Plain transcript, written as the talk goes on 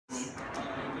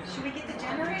Should we get the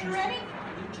generator ready?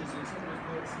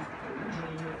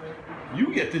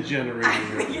 You get the generator I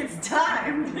ready. think it's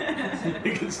time. You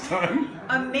think it's time?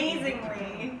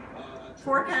 Amazingly,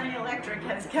 Fort County Electric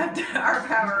has kept our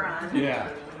power on. Yeah.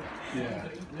 Yeah.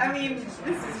 I mean,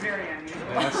 this is very unusual.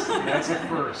 That's a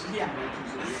first. Yeah.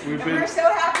 We're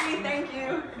so happy, thank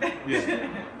you. Yeah.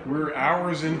 We're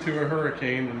hours into a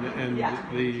hurricane and Yeah.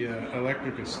 the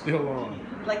electric is still on.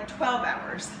 Like 12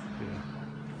 hours. Yeah.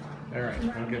 All right,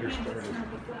 I'll get her started.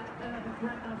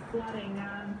 Flooding,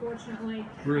 unfortunately.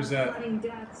 Where is that?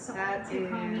 That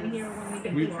is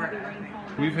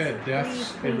We've had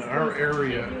deaths in our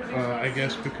area, I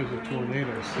guess because of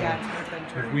tornadoes. So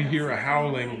if we hear a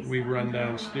howling, we run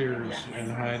downstairs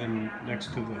and hide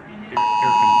next to the air conditioner.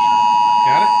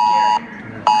 Got it?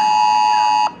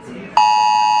 Yeah.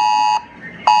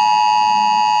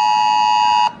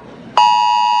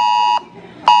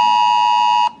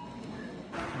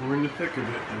 We're in the thick of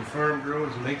it, and Farm Girl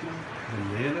is making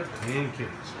banana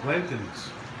pancakes.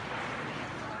 Plantains.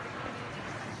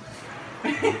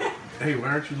 Hey, why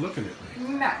aren't you looking at me?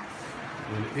 No.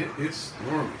 It's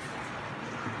stormy.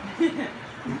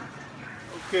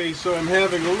 Okay, so I'm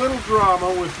having a little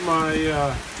drama with my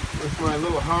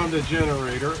little Honda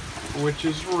generator, which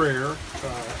is rare.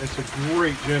 It's a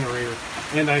great generator,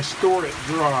 and I store it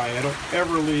dry. I don't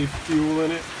ever leave fuel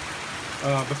in it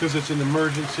because it's an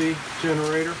emergency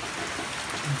generator.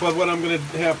 But what I'm going to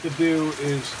have to do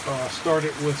is start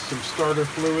it with some starter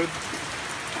fluid.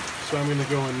 So I'm going to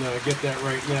go and get that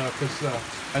right now because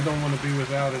I don't want to be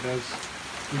without it as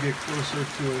we get closer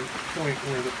to a point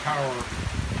where the power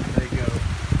may go.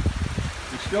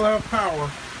 We still have power,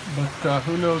 but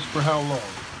who knows for how long.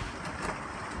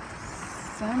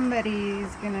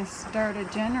 Somebody's gonna start a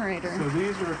generator. So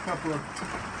these are a couple of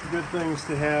good things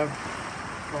to have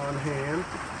on hand.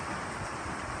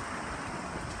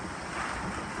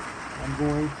 I'm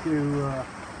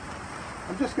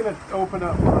just going to open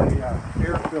up my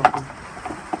air filter.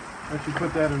 I should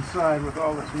put that inside with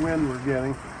all this wind we're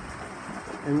getting.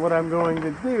 And what I'm going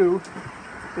to do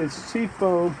is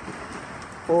Seafoam,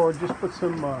 or just put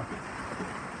some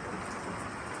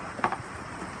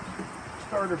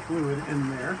starter fluid in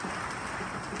there.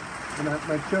 And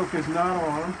my choke is not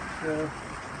on, and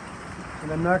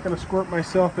I'm not going to squirt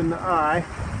myself in the eye.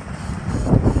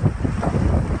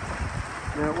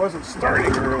 Now, it wasn't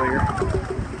starting earlier.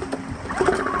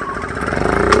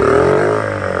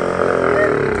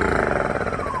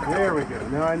 There we go.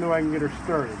 Now I know I can get her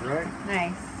started, right?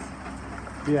 Nice.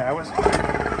 Yeah, I was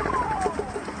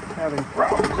having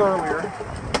problems earlier.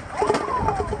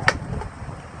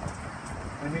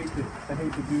 I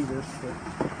hate to do this, but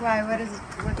Why?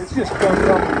 it's just gummed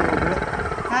up a little bit.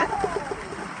 Huh?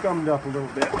 Gummed up a little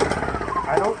bit.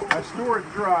 I store it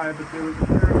dry, but there was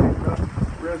apparently enough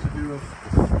residue of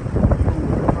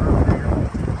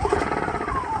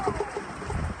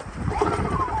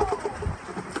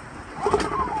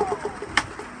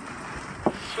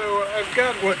So I've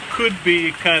got what could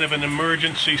be kind of an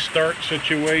emergency start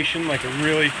situation, like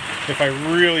if I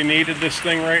really needed this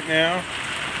thing right now,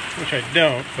 which I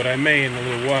don't, but I may in a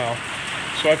little while.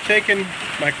 So I've taken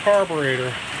my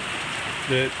carburetor,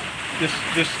 this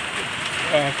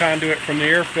conduit from the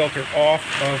air filter off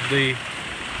of the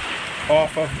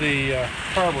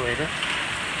carburetor,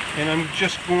 and I'm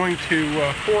just going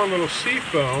to pour a little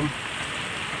Seafoam.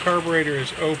 The carburetor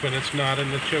is open; it's not in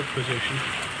the choke position.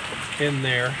 In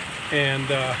there, and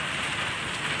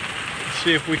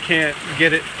see if we can't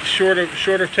get it short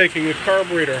of taking the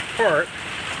carburetor apart.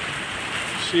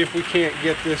 See if we can't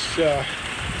get this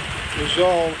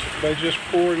resolved by just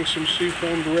pouring some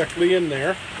Seafoam directly in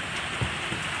there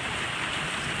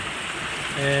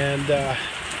and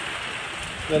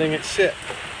letting it sit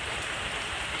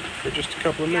for just a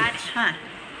couple of minutes.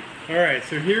 All right,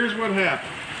 so here's what happened.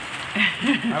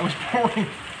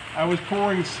 I was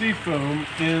pouring Seafoam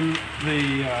into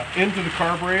the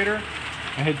carburetor.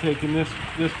 I had taken this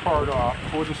part off,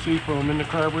 poured the Seafoam in the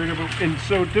carburetor, but in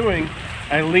so doing,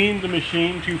 I leaned the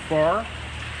machine too far,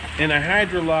 and I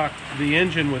hydrolocked the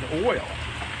engine with oil,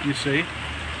 you see.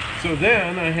 So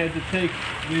then I had to take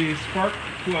the spark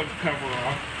plug cover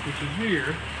off, which is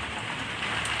here,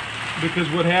 because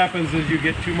what happens is you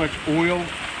get too much oil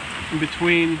in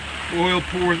between. Oil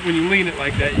pours, when you lean it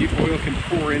like that, oil can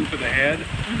pour into the head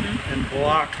and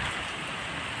block,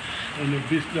 and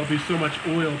there'll be so much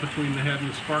oil between the head and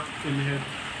the spark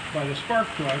by the spark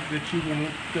plug that you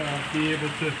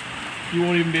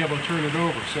won't even be able to turn it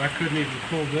over. So I couldn't even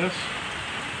pull this.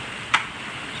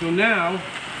 So now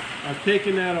I've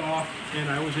taken that off, and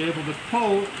I was able to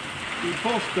pull you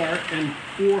pull start and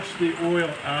force the oil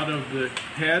out of the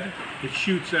head, it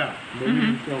shoots out. But we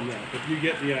didn't film that, but you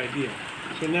get the idea.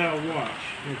 So now watch.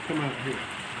 It'll come out here.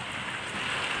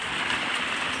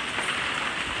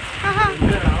 And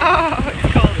now, Oh, it's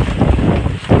cold.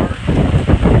 start.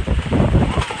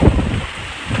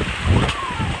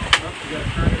 Oh, you gotta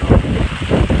turn it on.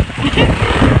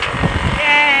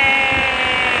 Yay!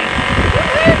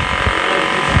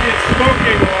 You see it's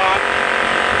smoking a lot.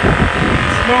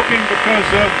 It's smoking because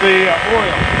of the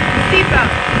oil. Seafoam.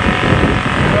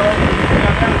 So,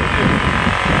 yeah, that's it.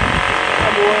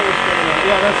 Some oil is coming out.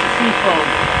 Yeah, that's the seafoam.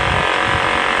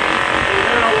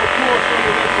 And now we'll pour some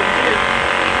of this in here.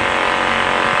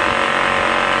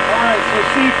 Alright, so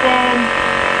Seafoam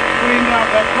cleaned out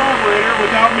that carburetor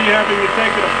without me having to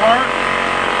take it apart.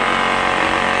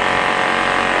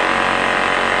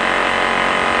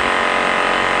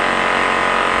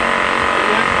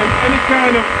 And any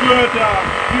kind of good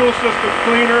fuel system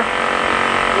cleaner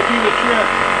will do the trick.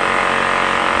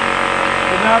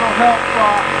 And that'll help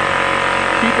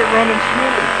keep it running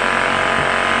smooth.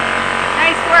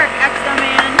 Nice work,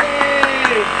 Exoman.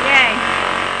 Yay! Yay.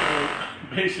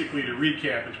 So basically, to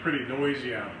recap, it's pretty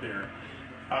noisy out there.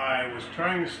 I was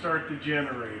trying to start the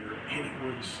generator and it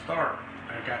wouldn't start.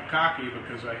 I got cocky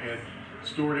because I had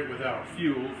stored it without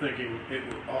fuel, thinking it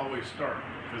would always start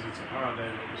because it's a Honda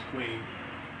and it was clean.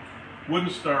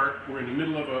 Wouldn't start. We're in the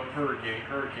middle of a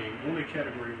hurricane, only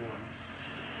category 1.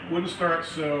 Wouldn't start,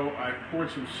 so I poured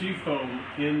some Seafoam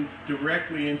in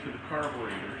directly into the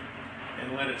carburetor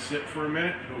and let it sit for a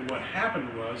minute. But what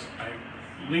happened was I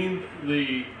leaned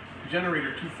the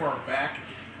generator too far back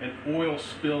and oil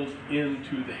spilled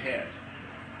into the head,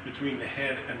 between the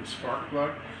head and the spark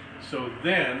plug. So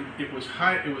then it was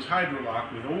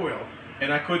hydrolocked with oil,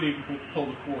 and I couldn't even pull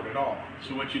the cord at all.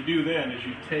 So what you do then is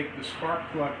you take the spark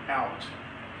plug out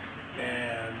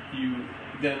and you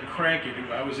then crank it.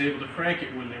 I was able to crank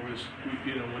it when there was,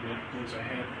 you know, once I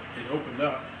had it opened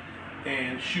up,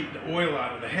 and shoot the oil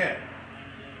out of the head.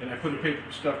 And I put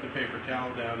stuffed a paper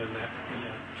towel down in that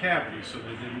cavity so that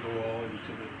it didn't go all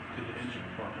into the engine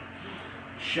compartment.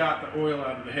 Shot the oil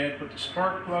out of the head, put the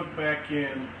spark plug back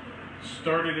in,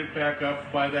 started it back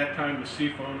up. By that time, the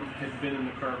Seafoam had been in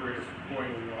the carburetor for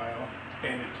quite a while,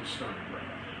 and it just started right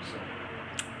up. So,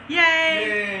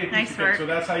 Yay! yay! Nice work. So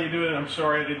that's how you do it. I'm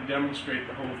sorry I didn't demonstrate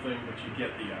the whole thing, but you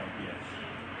get the idea.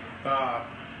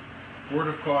 Word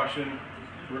of caution.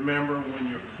 Remember, when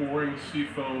you're pouring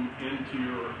Seafoam into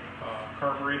your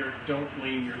carburetor, don't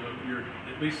lean your,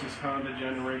 at least this Honda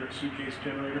generator, suitcase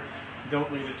generator,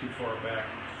 don't lean it too far back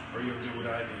or you'll do what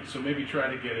I did. So maybe try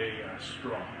to get a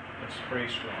straw, a spray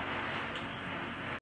straw.